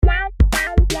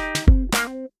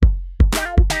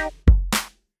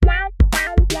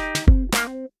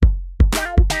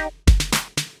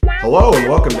Hello and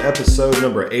welcome to episode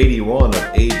number 81 of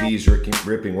AV's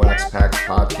Ripping Wax Packs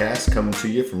podcast, coming to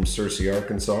you from Searcy,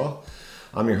 Arkansas.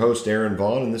 I'm your host, Aaron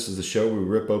Vaughn, and this is the show where we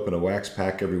rip open a wax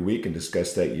pack every week and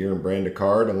discuss that year and brand of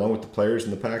card, along with the players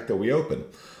in the pack that we open.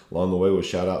 Along the way, we'll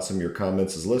shout out some of your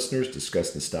comments as listeners,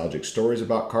 discuss nostalgic stories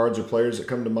about cards or players that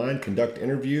come to mind, conduct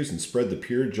interviews, and spread the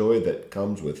pure joy that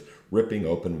comes with ripping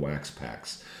open wax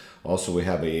packs. Also, we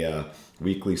have a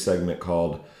weekly segment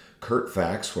called Kurt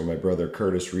Facts, where my brother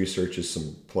Curtis researches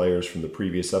some players from the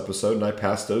previous episode, and I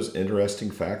pass those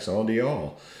interesting facts on to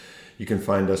y'all. You can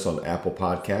find us on Apple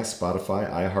Podcasts, Spotify,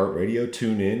 iHeartRadio,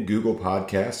 TuneIn, Google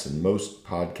Podcasts, and most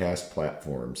podcast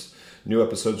platforms. New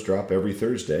episodes drop every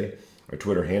Thursday. Our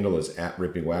Twitter handle is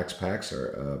 @RippingWaxPacks.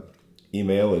 Our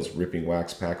email is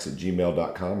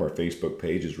rippingwaxpacks@gmail.com. Our Facebook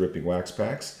page is Ripping Wax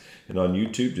Packs. And on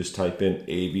YouTube, just type in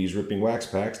AV's Ripping Wax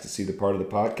Packs to see the part of the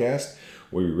podcast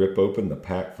where we rip open the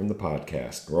pack from the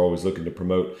podcast. We're always looking to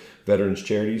promote veterans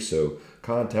charities, so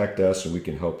contact us and we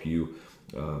can help you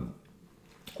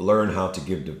learn how to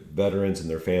give to veterans and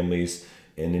their families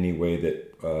in any way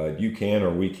that you can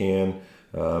or we can.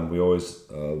 We always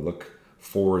look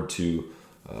forward to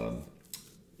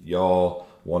y'all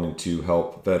wanting to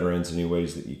help veterans in any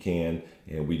ways that you can,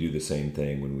 and we do the same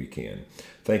thing when we can.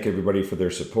 Thank everybody for their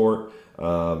support.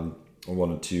 I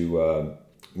wanted to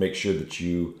make sure that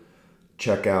you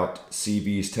check out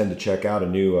CVs Tend to Check Out. A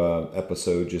new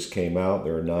episode just came out.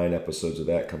 There are 9 episodes of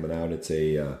that coming out. It's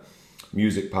a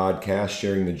music podcast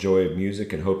sharing the joy of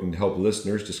music and hoping to help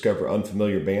listeners discover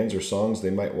unfamiliar bands or songs they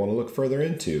might want to look further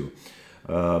into.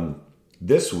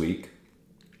 This week,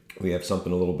 we have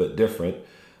something a little bit different.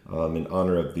 In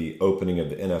honor of the opening of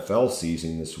the NFL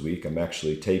season this week, I'm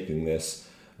actually taping this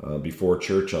before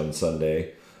church on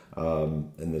Sunday,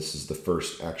 and this is the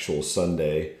first actual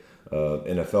Sunday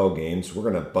NFL games. We're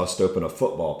going to bust open a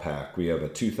football pack. We have a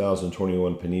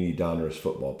 2021 Panini Donruss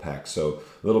football pack, so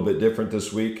a little bit different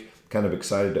this week. Kind of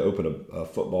excited to open a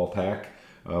football pack.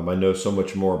 I know so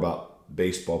much more about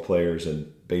baseball players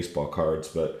and baseball cards,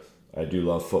 but I do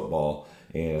love football,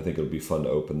 and I think it'll be fun to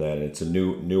open that. And it's a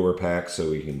newer pack,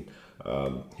 so we can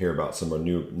hear about some of our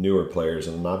newer players.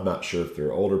 And I'm not sure if there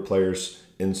are older players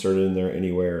inserted in there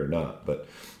anywhere or not, but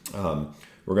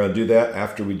we're going to do that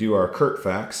after we do our Kurt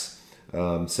Facts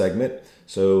segment.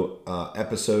 So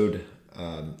episode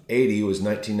 80 was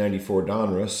 1994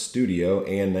 Donruss Studio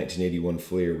and 1981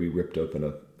 Fleer. We ripped open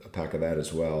a pack of that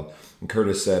as well. And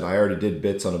Curtis said, I already did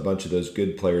bits on a bunch of those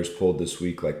good players pulled this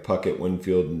week, like Puckett,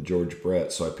 Winfield, and George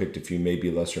Brett, so I picked a few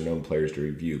maybe lesser-known players to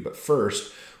review. But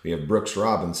first, we have Brooks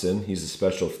Robinson. He's a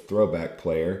special throwback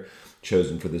player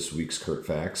chosen for this week's Kurt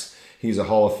Facts. He's a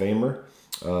Hall of Famer,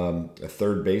 a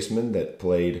third baseman that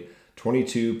played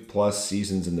 22-plus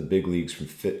seasons in the big leagues from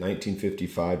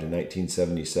 1955 to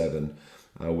 1977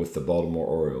 with the Baltimore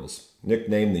Orioles.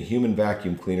 Nicknamed the Human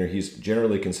Vacuum Cleaner, he's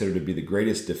generally considered to be the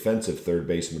greatest defensive third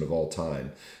baseman of all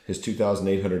time. His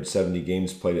 2,870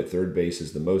 games played at third base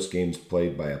is the most games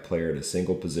played by a player at a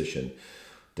single position.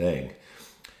 Dang.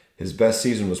 His best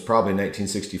season was probably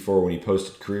 1964 when he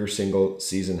posted career single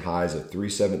season highs of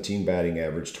 .317 batting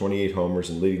average, 28 homers,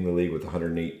 and leading the league with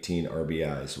 118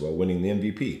 RBIs while winning the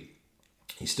MVP.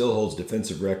 He still holds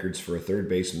defensive records for a third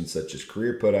baseman such as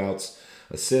career putouts,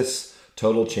 assists,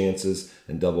 total chances,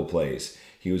 and double plays.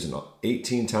 He was an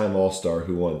 18-time All-Star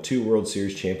who won 2 World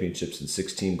Series championships and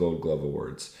 16 Gold Glove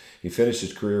awards. He finished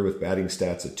his career with batting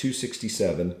stats of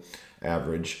 .267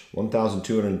 average,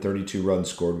 1,232 runs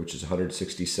scored, which is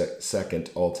 162nd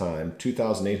all-time,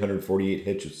 2,848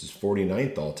 hits, which is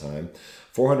 49th all-time,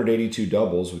 482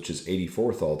 doubles, which is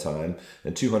 84th all-time,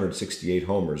 and 268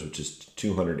 homers, which is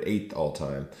 208th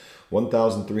all-time.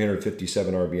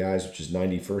 1,357 RBIs, which is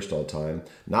 91st all-time.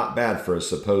 Not bad for a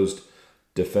supposed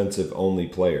defensive-only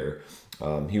player.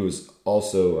 He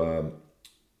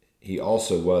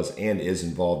also was and is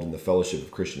involved in the Fellowship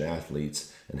of Christian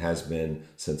Athletes and has been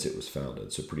since it was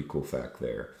founded. So pretty cool fact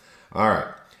there. All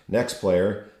right, next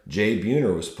player, Jay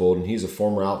Buhner was pulled, and he's a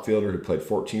former outfielder who played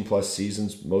 14-plus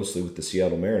seasons, mostly with the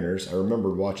Seattle Mariners. I remember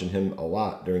watching him a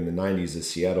lot during the 90s as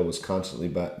Seattle was constantly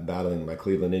battling my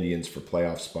Cleveland Indians for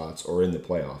playoff spots or in the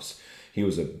playoffs. He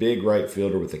was a big right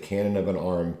fielder with a cannon of an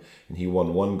arm, and he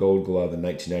won 1 Gold Glove in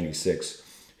 1996.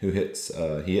 He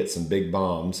hit some big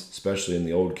bombs, especially in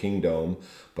the old Kingdome,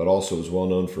 but also is well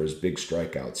known for his big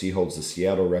strikeouts. He holds the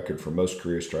Seattle record for most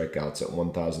career strikeouts at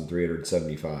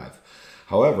 1,375.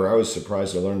 However, I was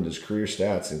surprised to learn that his career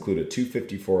stats include a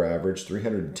 .254 average,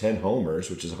 310 homers,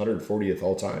 which is 140th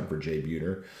all-time for Jay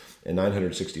Buhner, and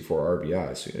 964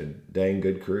 RBIs. So he had a dang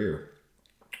good career.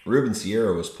 Ruben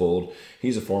Sierra was pulled.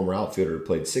 He's a former outfielder who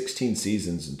played 16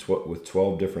 seasons with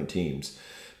 12 different teams.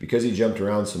 Because he jumped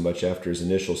around so much after his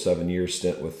initial 7-year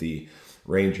stint with the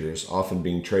Rangers, often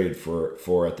being traded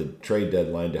for at the trade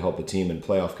deadline to help a team in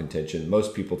playoff contention,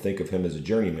 most people think of him as a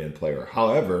journeyman player.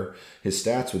 However, his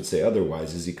stats would say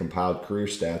otherwise, as he compiled career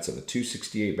stats of a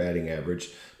 .268 batting average,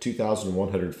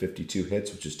 2,152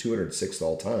 hits, which is 206th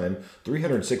all-time,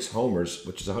 306 homers,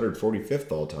 which is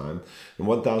 145th all-time, and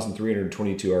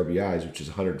 1,322 RBIs, which is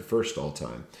 101st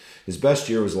all-time. His best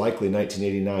year was likely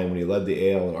 1989 when he led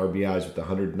the AL in RBIs with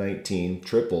 119,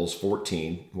 triples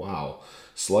 14, wow,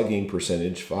 slugging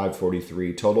percentage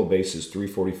 543, total bases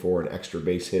 344, and extra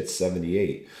base hits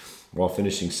 78, while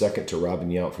finishing second to Robin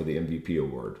Yount for the MVP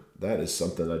award. That is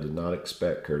something I did not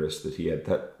expect, Curtis, that he had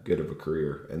that good of a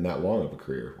career and that long of a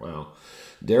career. Wow.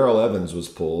 Darrell Evans was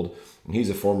pulled.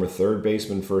 He's a former third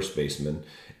baseman, first baseman,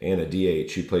 and a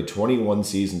DH who played 21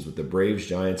 seasons with the Braves,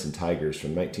 Giants, and Tigers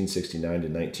from 1969 to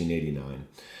 1989.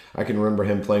 I can remember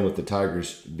him playing with the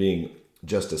Tigers, being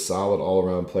just a solid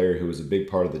all-around player who was a big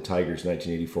part of the Tigers'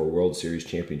 1984 World Series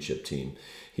championship team.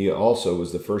 He also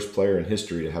was the first player in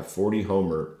history to have 40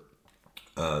 homer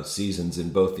seasons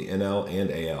in both the NL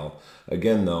and AL.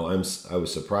 Again, though, I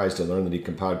was surprised to learn that he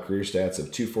compiled career stats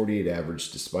of .248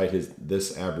 average. Despite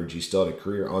this average, he still had a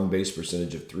career on-base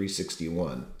percentage of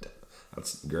 .361.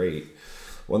 That's great.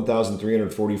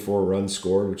 1,344 runs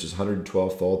scored, which is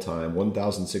 112th all-time.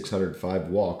 1,605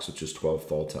 walks, which is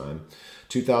 12th all-time.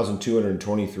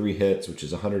 2,223 hits, which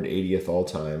is 180th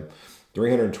all-time.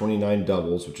 329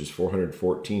 doubles, which is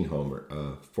 414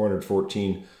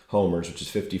 homers, which is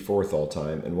 54th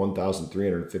all-time, and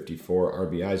 1,354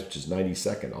 RBIs, which is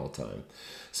 92nd all-time.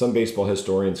 Some baseball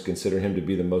historians consider him to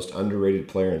be the most underrated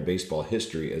player in baseball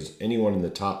history, as anyone in the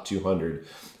top 200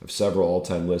 of several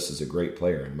all-time lists is a great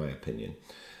player, in my opinion.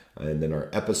 And then our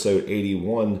episode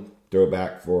 81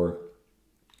 throwback for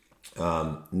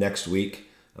next week,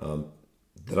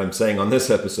 that I'm saying on this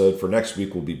episode for next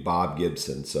week, will be Bob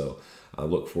Gibson. So I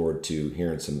look forward to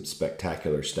hearing some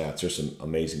spectacular stats. There's some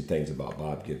amazing things about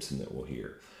Bob Gibson that we'll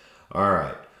hear. All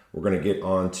right, we're going to get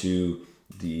on to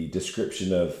the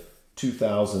description of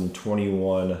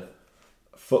 2021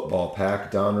 football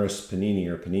pack, Donruss Panini,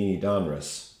 or Panini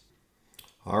Donruss.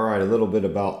 All right, a little bit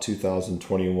about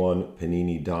 2021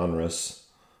 Panini Donruss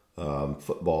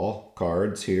football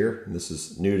cards here. This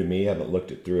is new to me. I haven't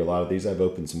looked through a lot of these. I've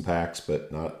opened some packs,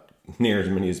 but not near as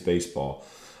many as baseball.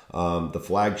 The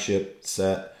flagship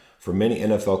set for many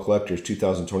NFL collectors,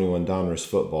 2021 Donruss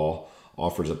Football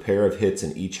offers a pair of hits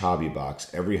in each hobby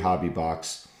box. Every hobby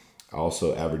box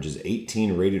also averages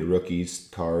 18 rated rookies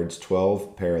cards,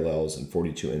 12 parallels, and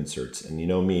 42 inserts. And you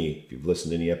know me, if you've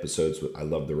listened to any episodes, I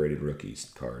love the rated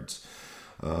rookies cards.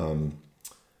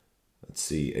 Let's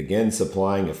see. Again,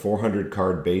 supplying a 400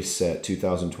 card base set,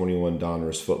 2021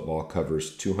 Donruss Football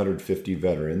covers 250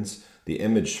 veterans. The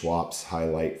image swaps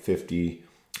highlight 50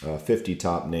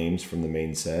 top names from the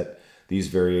main set. These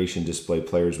variation display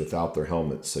players without their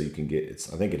helmets, so you can get,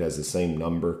 I think it has the same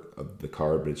number of the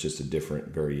card, but it's just a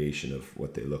different variation of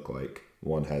what they look like.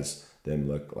 One has them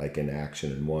look like in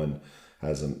action, and one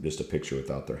has them just a picture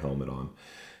without their helmet on.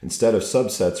 Instead of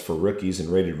subsets for rookies and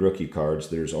rated rookie cards,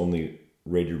 there's only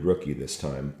rated rookie this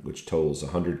time, which totals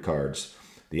 100 cards.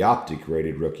 The Optic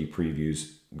rated rookie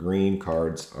previews green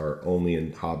cards are only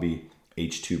in hobby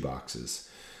H2 boxes.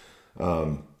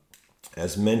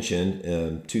 As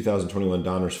mentioned, 2021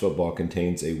 Donruss Football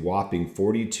contains a whopping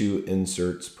 42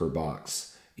 inserts per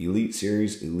box. Elite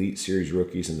Series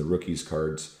rookies, and the rookies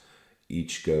cards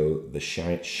each go the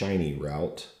shiny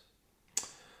route.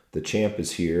 The champ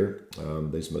is here.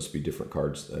 These must be different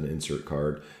cards, an insert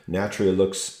card. Naturally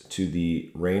looks to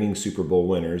the reigning Super Bowl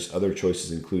winners. Other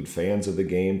choices include fans of the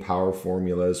game, power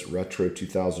formulas, retro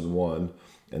 2001,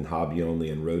 and hobby only,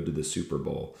 and road to the Super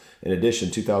Bowl. In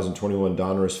addition, 2021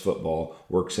 Donruss Football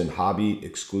works in hobby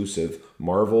exclusive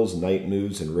Marvels, Night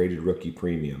Moves, and rated rookie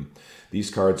premium. These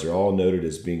cards are all noted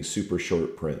as being super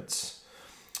short prints.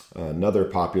 Another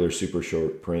popular super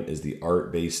short print is the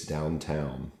Art Base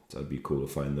Downtown. So it'd be cool to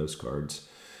find those cards.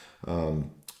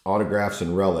 Autographs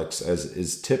and relics. As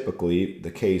is typically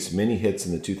the case, many hits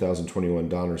in the 2021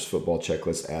 Donruss Football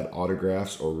checklist add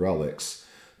autographs or relics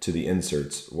to the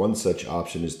inserts. One such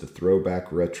option is the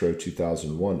Throwback Retro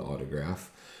 2001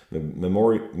 autograph.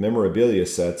 Memorabilia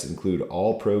sets include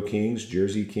All Pro Kings,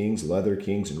 Jersey Kings, Leather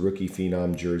Kings, and Rookie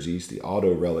Phenom jerseys. The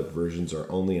auto relic versions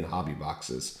are only in hobby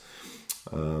boxes.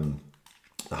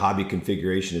 The hobby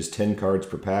configuration is 10 cards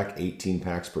per pack, 18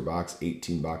 packs per box,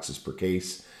 18 boxes per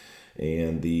case.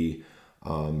 And the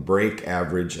break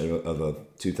average of a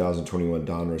 2021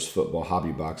 Donruss Football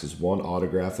hobby box is 1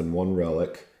 autograph and 1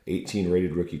 relic, 18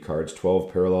 rated rookie cards,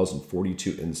 12 parallels, and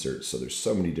 42 inserts. So there's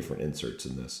so many different inserts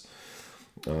in this.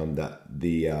 That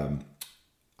the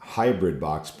hybrid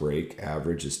box break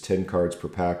average is 10 cards per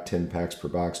pack, 10 packs per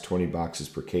box, 20 boxes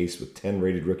per case with 10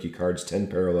 rated rookie cards, 10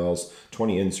 parallels,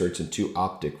 20 inserts, and 2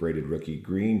 optic rated rookie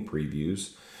green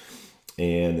previews.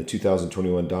 And the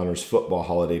 2021 Donruss Football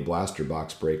Holiday Blaster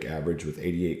Box Break average with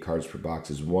 88 cards per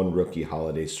box is 1 rookie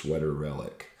holiday sweater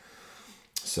relic.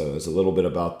 So it's a little bit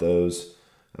about those.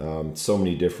 So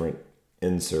many different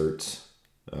inserts.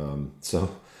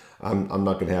 So I'm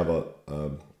not going to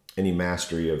have any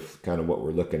mastery of kind of what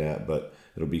we're looking at, but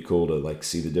it'll be cool to like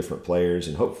see the different players,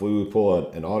 and hopefully we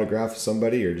pull an autograph of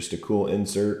somebody or just a cool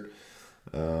insert.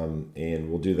 And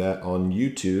we'll do that on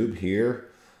YouTube here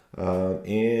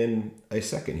in a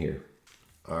second here.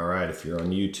 All right, if you're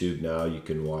on YouTube now, you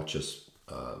can watch us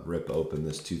rip open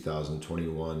this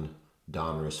 2021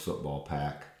 Donruss football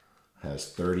pack. It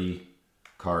has 30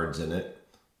 cards in it.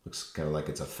 Looks kind of like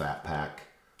it's a fat pack.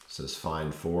 It says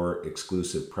find 4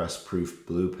 exclusive press-proof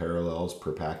blue parallels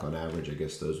per pack on average. I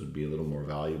guess those would be a little more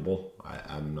valuable.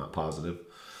 I'm not positive.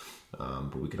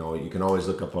 But you can always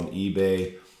look up on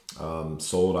eBay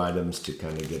sold items to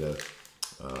kind of get a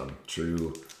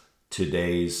true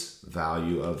today's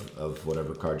value of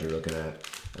whatever card you're looking at.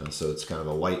 So it's kind of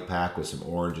a white pack with some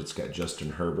orange. It's got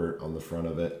Justin Herbert on the front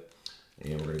of it.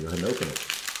 And we're going to go ahead and open it.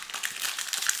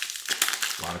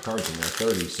 A lot of cards in there,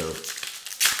 30. So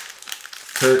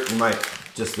Kurt, you might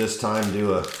just this time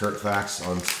do a Kurt Facts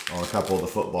on a couple of the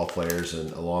football players,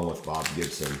 and along with Bob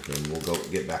Gibson. And we'll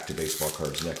get back to baseball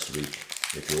cards next week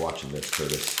if you're watching this,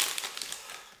 Curtis.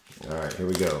 All right, here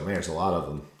we go. Man, there's a lot of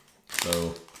them.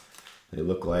 So they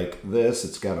look like this.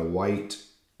 It's got a white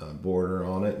border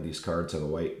on it. These cards have a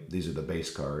white. These are the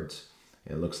base cards.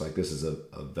 And it looks like this is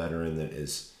a veteran that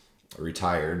is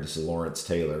retired. This is Lawrence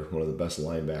Taylor, one of the best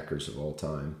linebackers of all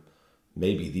time.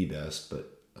 Maybe the best,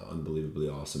 but unbelievably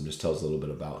awesome. Just tells a little bit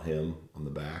about him on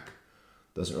the back.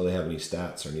 Doesn't really have any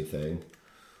stats or anything.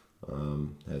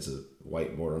 Has a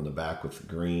white border on the back with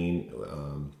green,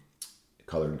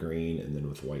 colored green, and then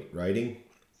with white writing.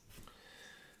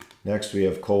 Next we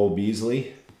have Cole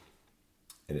Beasley,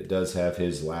 and it does have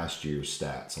his last year's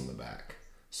stats on the back.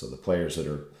 So the players that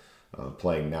are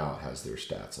playing now, it has their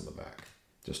stats on the back,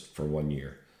 just for 1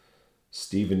 year.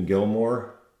 Stephen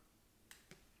Gilmore,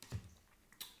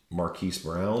 Marquise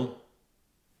Brown,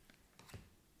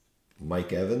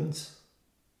 Mike Evans,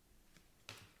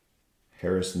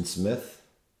 Harrison Smith,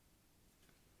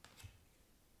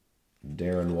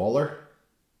 Darren Waller,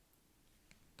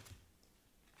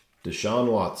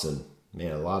 Deshaun Watson.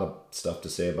 Man, a lot of stuff to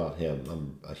say about him.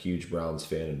 I'm a huge Browns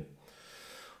fan, and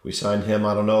we signed him.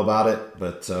 I don't know about it,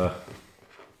 but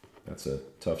that's a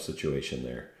tough situation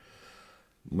there.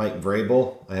 Mike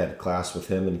Vrabel, I had a class with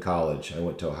him in college. I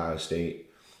went to Ohio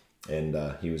State, and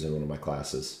he was in one of my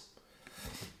classes.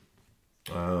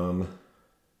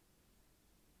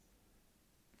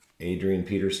 Adrian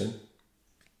Peterson,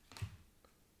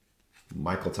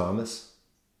 Michael Thomas.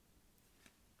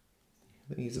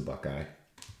 I think he's a Buckeye.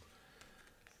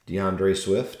 DeAndre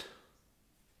Swift,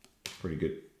 pretty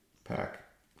good pack.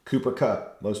 Cooper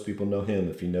Kupp, most people know him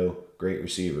if you know great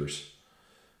receivers.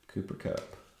 Cooper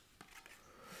Kupp.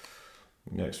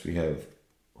 Next we have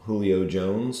Julio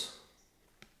Jones.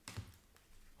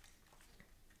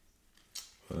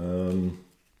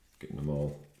 Getting them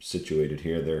all situated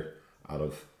here. They're out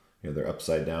of, they're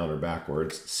upside down or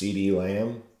backwards. CeeDee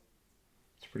Lamb.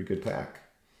 It's a pretty good pack.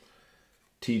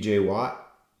 TJ Watt.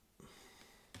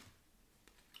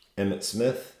 Emmitt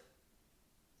Smith.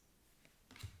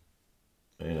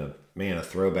 And a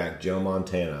throwback Joe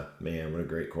Montana. Man, what a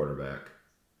great quarterback.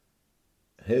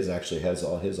 His actually has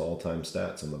all his all-time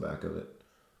stats on the back of it.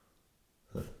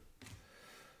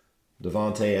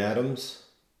 Devontae Adams.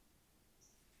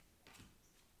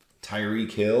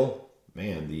 Tyreek Hill.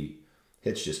 Man, the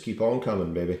hits just keep on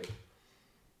coming, baby.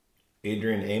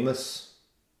 Adrian Amos.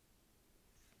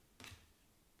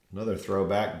 Another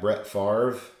throwback, Brett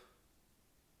Favre.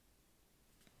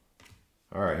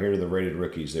 All right, here are the rated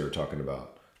rookies they were talking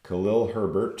about. Khalil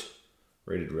Herbert,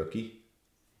 rated rookie.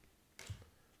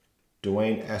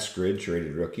 Dwayne Eskridge,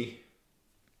 rated rookie.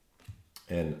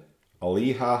 And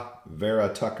Aliha Vera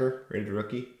Tucker, rated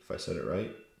rookie, if I said it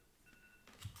right.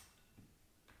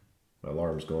 My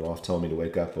alarm's going off telling me to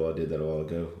wake up. Well, I did that a while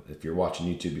ago. If you're watching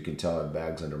YouTube, you can tell I have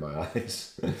bags under my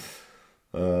eyes.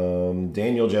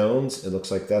 Daniel Jones, it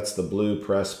looks like that's the blue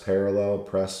press parallel,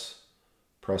 press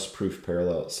proof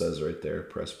parallel. It says right there,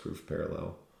 press proof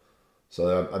parallel.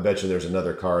 So I bet you there's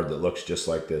another card that looks just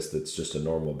like this that's just a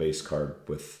normal base card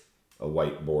with a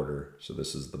white border. So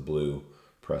this is the blue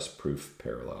press proof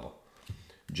parallel.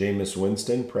 Jameis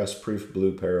Winston, press proof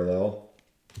blue parallel.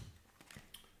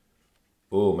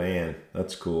 Oh man,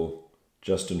 that's cool.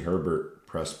 Justin Herbert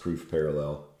press proof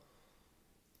parallel.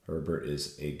 Herbert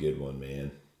is a good one,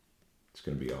 man. It's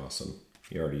going to be awesome.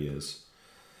 He already is.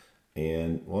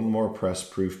 And one more press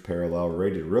proof parallel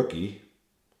rated rookie.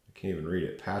 I can't even read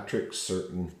it. Patrick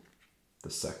Surtain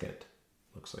II.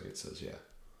 Looks like it says, yeah.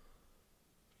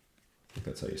 I think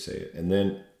that's how you say it. And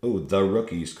then, the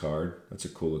rookies card. That's a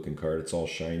cool looking card. It's all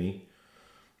shiny.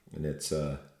 And it's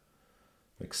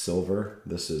like silver.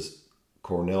 This is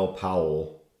Cornell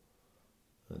Powell.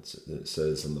 It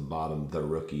says on the bottom, the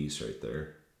rookies right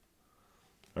there.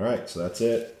 All right, so that's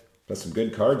it. Got some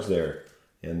good cards there.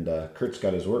 And Kurt's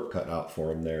got his work cut out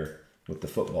for him there with the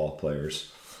football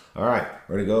players. All right,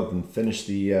 we're going to go up and finish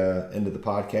the end of the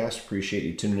podcast. Appreciate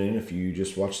you tuning in if you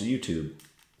just watch the YouTube.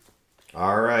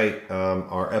 All right,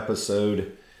 our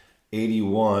episode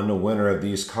 81, a winner of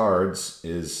these cards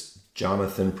is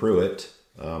Jonathan Pruitt.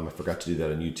 I forgot to do that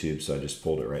on YouTube, so I just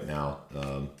pulled it right now.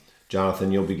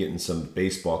 Jonathan, you'll be getting some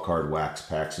baseball card wax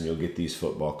packs, and you'll get these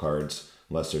football cards,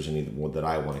 unless there's any that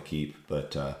I want to keep.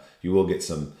 But you will get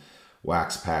some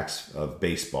wax packs of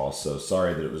baseball. So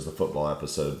sorry that it was the football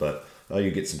episode, but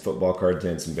you get some football cards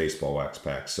and some baseball wax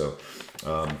packs. So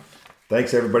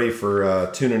thanks everybody for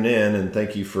tuning in, and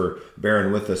thank you for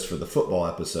bearing with us for the football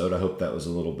episode. I hope that was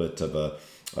a little bit of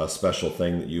a special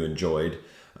thing that you enjoyed.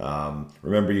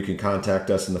 Remember, you can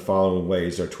contact us in the following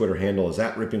ways. Our Twitter handle is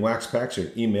 @RippingWaxPacks.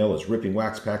 Our email is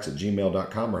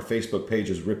rippingwaxpacks@gmail.com. Our Facebook page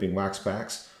is Ripping Wax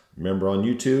Packs. Remember, on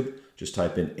YouTube, just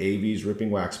type in AV's Ripping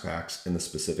Wax Packs in the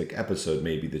specific episode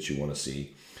maybe that you want to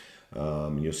see.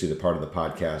 You'll see the part of the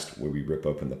podcast where we rip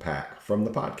open the pack from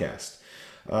the podcast.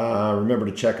 Remember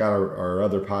to check out our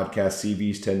other podcast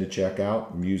CVs tend to check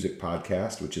out, Music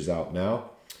Podcast, which is out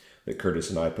now, that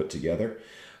Curtis and I put together.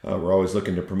 We're always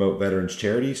looking to promote veterans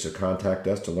charities, so contact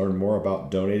us to learn more about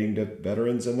donating to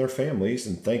veterans and their families.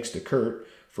 And thanks to Kurt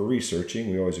for researching.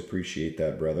 We always appreciate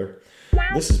that, brother.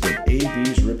 This has been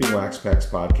AV's Ripping Wax Packs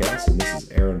podcast, and this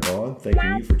is Aaron Vaughn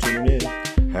thanking you for tuning in.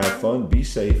 Have fun, be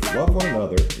safe, love one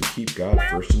another, and keep God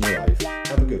first in your life.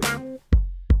 Have a good one.